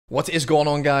What is going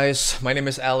on, guys? My name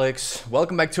is Alex.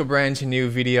 Welcome back to a brand new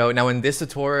video. Now in this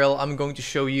tutorial, I'm going to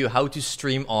show you how to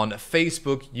stream on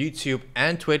Facebook, YouTube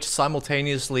and Twitch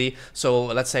simultaneously. So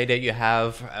let's say that you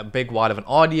have a big wide of an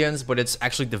audience, but it's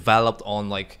actually developed on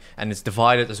and it's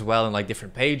divided as well in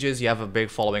different pages. You have a big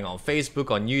following on Facebook,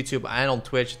 on YouTube and on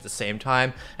Twitch at the same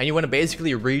time. And you want to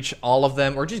basically reach all of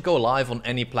them or just go live on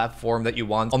any platform that you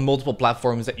want, on multiple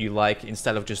platforms that you like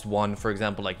instead of just one, for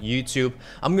example, like YouTube.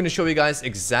 I'm going to show you guys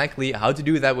exactly how to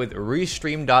do that with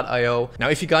Restream.io. Now,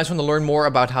 if you guys want to learn more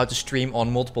about how to stream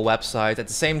on multiple websites at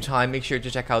the same time, make sure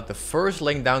to check out the first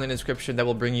link down in the description that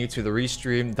will bring you to the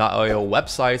Restream.io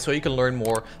website so you can learn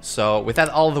more. So with that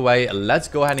all the way, let's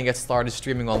go ahead and get started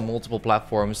streaming on multiple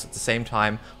platforms at the same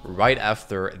time right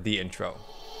after the intro.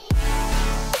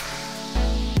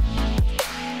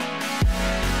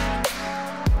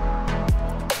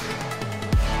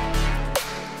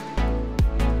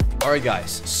 Alright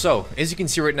guys, so as you can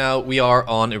see right now, we are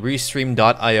on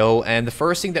Restream.io, and the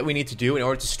first thing that we need to do in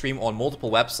order to stream on multiple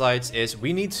websites is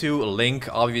we need to link,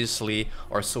 obviously,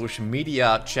 our social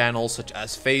media channels such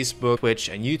as Facebook, Twitch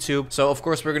and YouTube. So of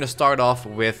course we're going to start off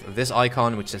with this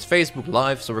icon which says Facebook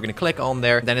Live, so we're going to click on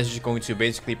there. Then it's just going to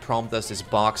basically prompt us this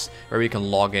box where we can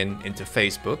log in into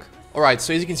Facebook. Alright,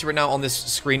 so as you can see right now on this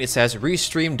screen, it says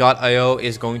Restream.io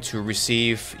is going to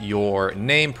receive your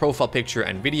name, profile picture,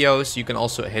 and videos. You can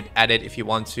also hit edit if you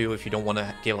want to, if you don't want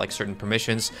to give certain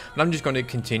permissions, but I'm just going to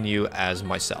continue as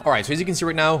myself. Alright, so as you can see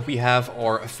right now, we have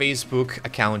our Facebook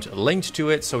account linked to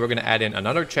it. So we're going to add in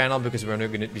another channel because we're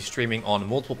going to be streaming on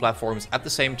multiple platforms at the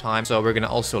same time. So we're going to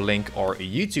also link our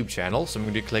YouTube channel. So I'm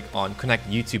going to click on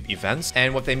connect YouTube events.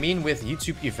 And what they mean with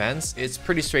YouTube events, it's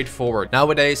pretty straightforward.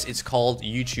 Nowadays, it's called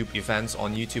YouTube events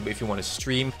on YouTube if you want to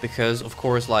stream, because of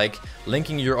course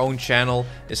linking your own channel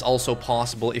is also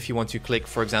possible if you want to click,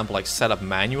 for example, set up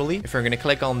manually. If you're going to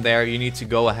click on there, you need to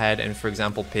go ahead and, for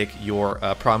example, pick your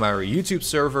primary YouTube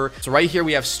server. So right here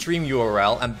we have stream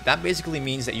URL, and that basically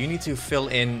means that you need to fill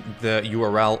in the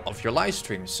URL of your live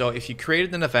stream. So if you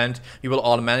created an event, you will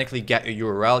automatically get a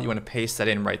URL. You want to paste that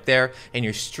in right there, and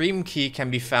your stream key can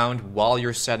be found while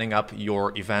you're setting up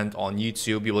your event on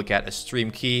YouTube. You will get a stream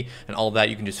key and all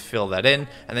that. You can just fill that in,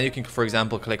 and then you can, for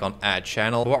example, click on add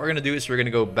channel. What we're going to do is we're going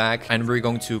to go back and we're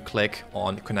going to click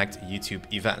on connect YouTube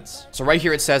events. So right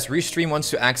here it says Restream wants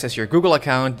to access your Google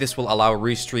account. This will allow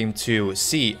Restream to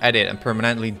see, edit, and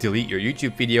permanently delete your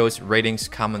YouTube videos, ratings,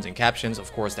 comments, and captions.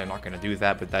 Of course, they're not going to do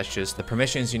that, but that's just the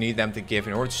permissions you need them to give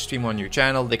in order to stream on your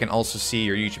channel. They can also see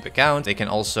your YouTube account. They can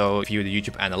also view the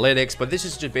YouTube analytics, but this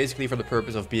is just basically for the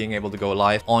purpose of being able to go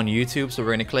live on YouTube. So we're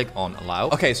going to click on allow.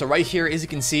 Okay, so right here, as you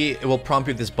can see, it will prompt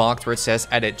you this box where it says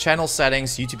edit channel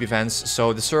settings, YouTube events.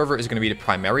 So the server is going to be the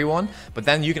primary one, but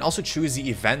then you can also choose the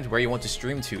event where you want to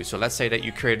stream to. So let's say that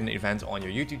you create an event on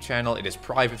your YouTube channel. It is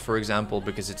private, for example,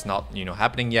 because it's not,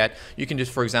 happening yet. You can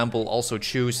just, for example, also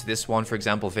choose this one, for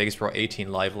example, Vegas Pro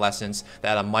 18 live lessons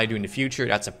that I might do in the future.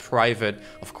 That's a private,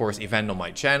 of course, event on my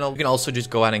channel. You can also just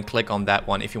go ahead and click on that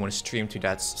one if you want to stream to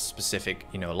that specific,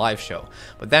 live show.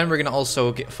 But then we're going to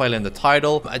also fill in the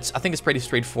title. I think it's pretty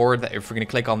straightforward that if we're going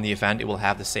to click on the event, it will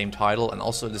have the same title and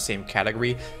also the same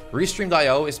category.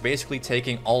 Restream.io is basically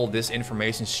taking all this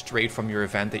information straight from your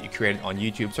event that you created on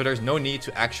YouTube. So there's no need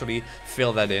to actually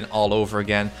fill that in all over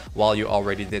again while you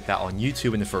already did that on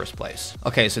YouTube in the first place.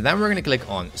 Okay, so then we're going to click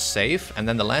on save. And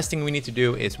then the last thing we need to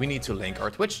do is we need to link our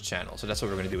Twitch channel. So that's what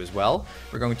we're going to do as well.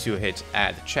 We're going to hit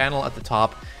add channel at the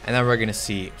top. And then we're going to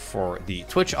see for the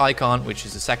Twitch icon, which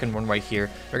is the second one right here,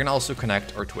 we're going to also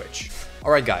connect our Twitch.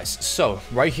 Alright guys, so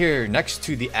right here next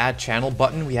to the add channel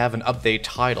button, we have an update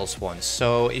titles one.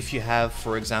 So if you have,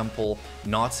 for example,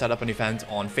 not set up an event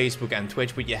on Facebook and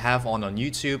Twitch, but you have on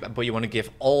YouTube, but you want to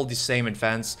give all the same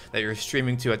events that you're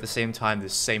streaming to at the same time the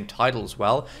same title as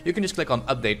well, you can just click on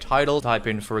update title, type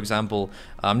in, for example,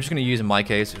 I'm just going to use in my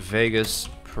case, Vegas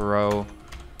Pro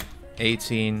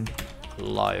 18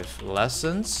 live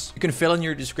lessons. You can fill in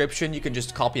your description. You can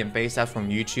just copy and paste that from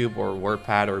YouTube or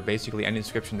WordPad or basically any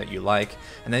description that you like.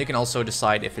 And then you can also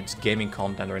decide if it's gaming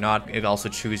content or not. You can also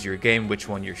choose your game, which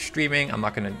one you're streaming. I'm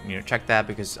not going to check that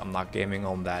because I'm not gaming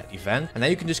on that event. And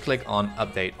then you can just click on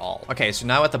update all. Okay, so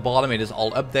now at the bottom it is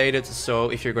all updated.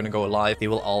 So if you're going to go live, they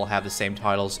will all have the same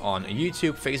titles on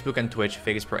YouTube, Facebook, and Twitch,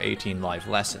 Vegas Pro 18 live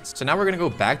lessons. So now we're going to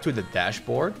go back to the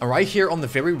dashboard. And right here on the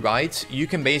very right, you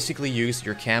can basically use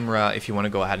your camera if you want to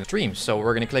go ahead and stream. So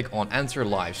we're going to click on enter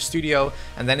live studio,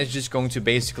 and then it's just going to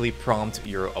basically prompt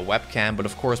your webcam. But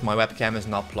of course my webcam is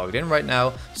not plugged in right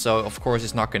now, so of course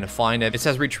it's not going to find it. It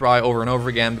says retry over and over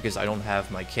again because I don't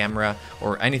have my camera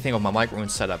or anything of my microphone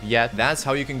set up yet. That's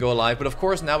how you can go live. But of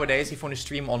course nowadays, if you want to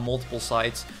stream on multiple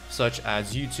sites such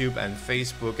as YouTube and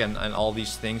Facebook and all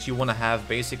these things, you want to have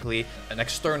basically an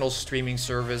external streaming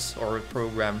service or a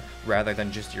program rather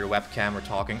than just your webcam or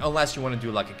talking, unless you want to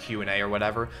do like a Q&A or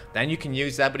whatever, then you can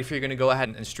use that. But if you're going to go ahead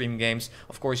and stream games,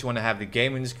 of course you want to have the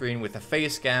gaming screen with the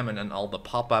face cam and all the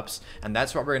pop-ups, and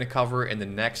that's what we're going to cover in the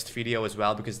next video as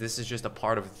well, because this is just a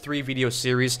part of a 3-video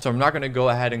series. So I'm not going to go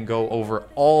ahead and go over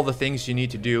all the things you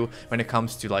need to do when it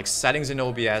comes to like settings in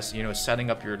OBS, you know, setting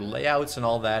up your layouts and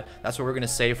all that. That's what we're going to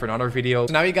save for another video.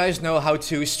 So now you guys know how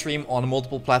to stream on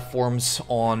multiple platforms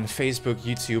on Facebook,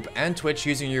 YouTube, and Twitch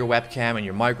using your webcam and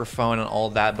your microphone and all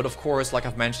that. But of course, like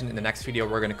I've mentioned, in the next video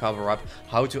we're going to cover up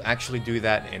how to actually do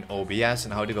that in OBS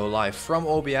and how to go live from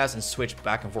OBS and switch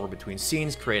back and forth between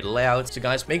scenes, create layouts. So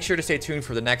guys, make sure to stay tuned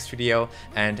for the next video,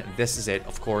 and this is it,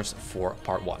 of course, for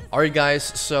part 1. Alright guys,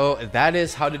 so that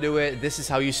is how to do it. This is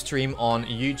how you stream on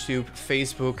YouTube,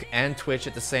 Facebook, and Twitch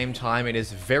at the same time. It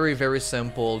is very, very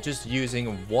simple, just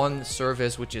using one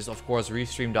service, which is of course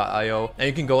Restream.io, and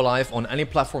you can go live on any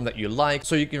platform that you like,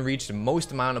 so you can reach the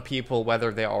most amount of people,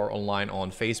 whether they are online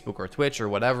on Facebook or Twitch or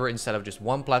whatever, instead of just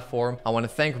one platform. I want to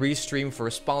thank Restream for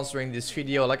sponsoring this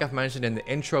video, like I've mentioned in the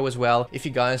intro as well. If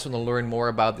you guys want to learn more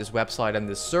about this website and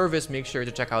this service, make sure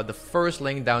to check out the first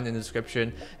link down in the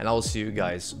description, and I will see you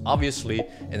guys obviously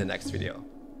in the next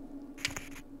video.